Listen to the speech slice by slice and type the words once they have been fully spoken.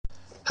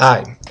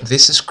Hi,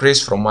 this is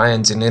Chris from My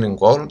Engineering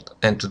World,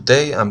 and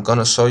today I'm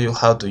gonna show you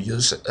how to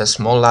use a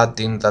small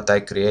add-in that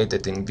I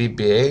created in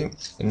VBA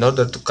in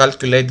order to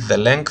calculate the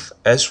length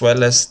as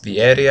well as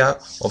the area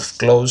of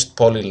closed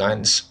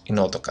polylines in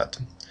AutoCAD.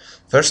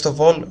 First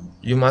of all,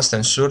 you must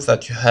ensure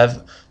that you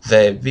have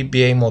the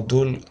VBA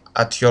module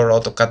at your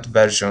AutoCAD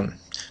version,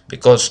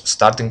 because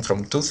starting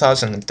from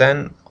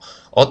 2010,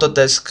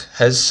 Autodesk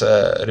has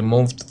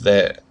removed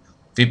the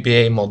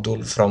VBA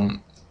module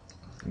from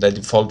the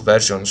default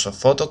versions of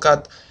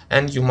AutoCAD,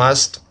 and you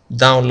must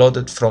download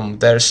it from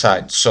their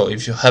site. So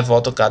if you have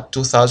AutoCAD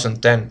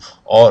 2010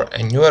 or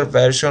a newer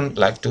version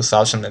like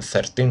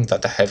 2013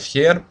 that I have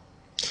here,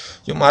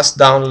 you must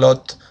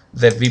download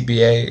the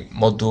VBA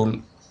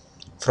module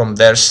from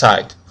their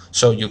site.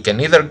 So you can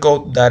either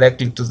go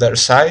directly to their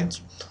site,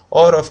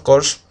 or of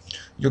course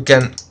you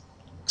can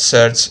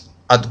search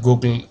at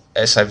Google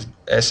as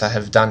I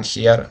have done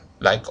here,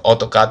 like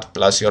AutoCAD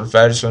plus your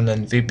version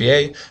and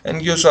VBA,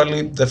 and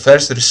usually the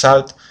first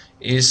result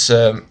is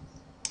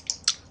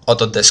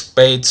Autodesk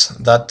page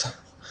that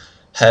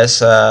has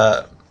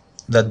the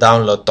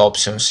download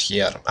options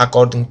here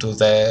according to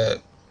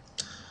the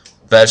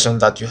version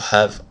that you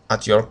have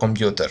at your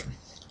computer.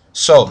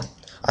 So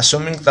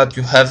assuming that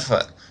you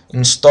have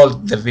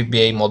installed the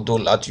VBA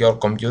module at your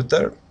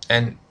computer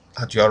and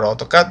at your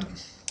AutoCAD,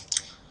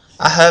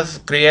 I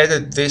have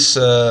created this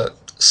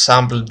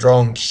sample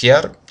drawing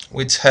here,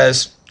 which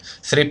has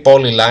 3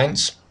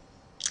 polylines.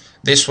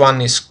 This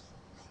one is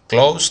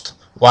closed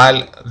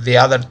while the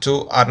other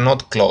 2 are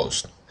not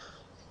closed.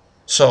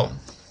 So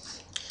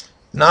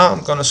now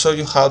I'm gonna show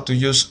you how to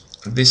use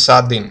this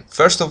add-in.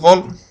 First of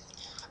all,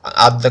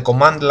 at the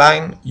command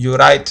line you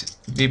write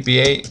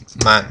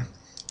VBA man.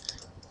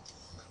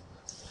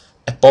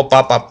 A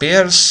pop-up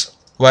appears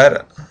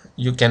where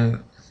you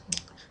can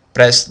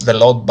press the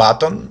load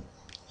button.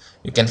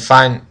 You can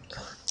find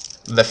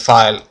the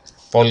file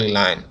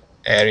polyline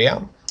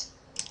area,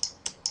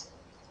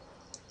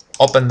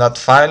 open that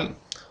file,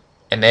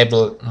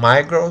 enable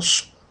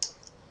micros,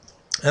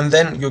 and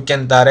then you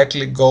can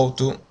directly go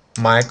to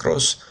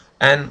micros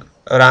and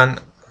run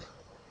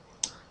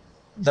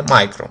the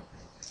micro.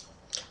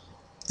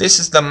 This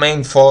is the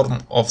main form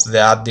of the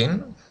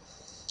add-in.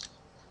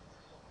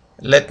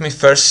 Let me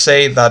first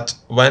say that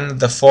when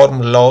the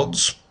form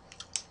loads,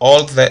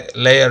 all the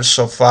layers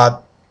of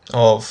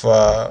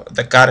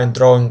the current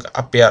drawing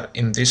appear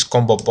in this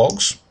combo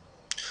box.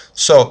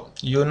 So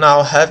you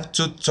now have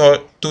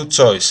two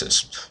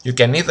choices. You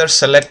can either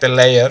select a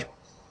layer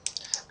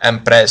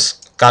and press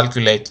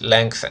calculate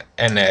length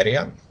and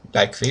area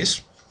like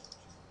this,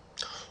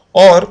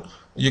 or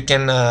you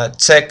can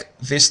check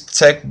this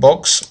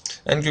checkbox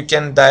and you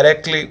can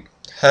directly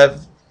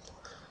have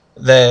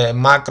the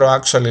macro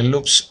actually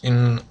loops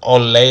in all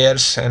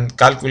layers and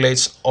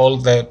calculates all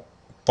the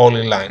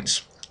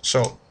polylines.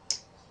 So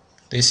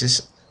this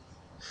is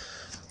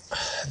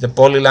the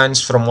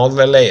polylines from all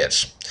the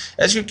layers.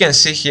 As you can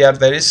see here,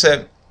 there is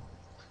a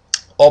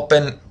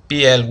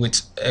OpenPL,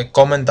 which a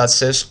comment that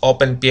says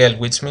OpenPL,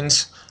 which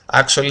means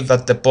actually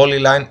that the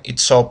polyline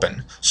is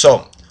open.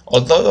 So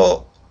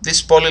although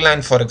this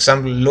polyline, for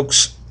example,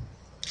 looks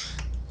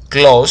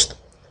closed,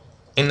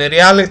 in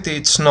reality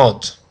it's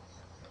not.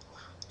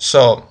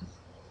 So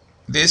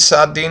this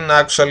add-in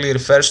actually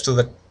refers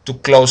to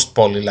closed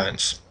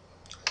polylines.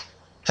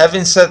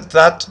 Having said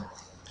that,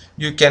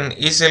 you can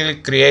easily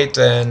create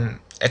an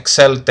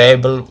Excel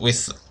table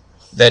with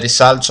the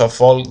results of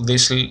all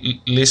this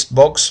list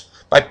box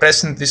by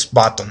pressing this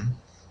button.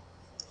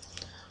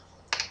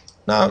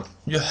 Now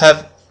you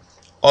have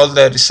all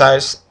the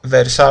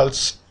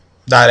results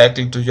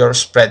directly to your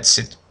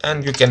spreadsheet,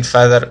 and you can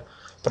further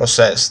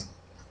process.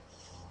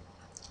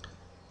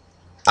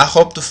 I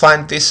hope to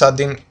find this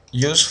add-in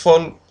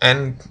useful,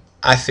 and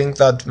I think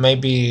that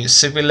maybe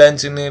civil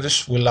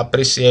engineers will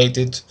appreciate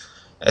it,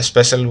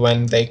 especially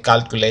when they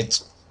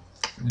calculate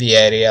the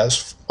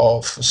areas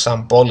of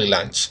some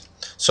polylines.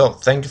 So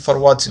thank you for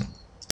watching.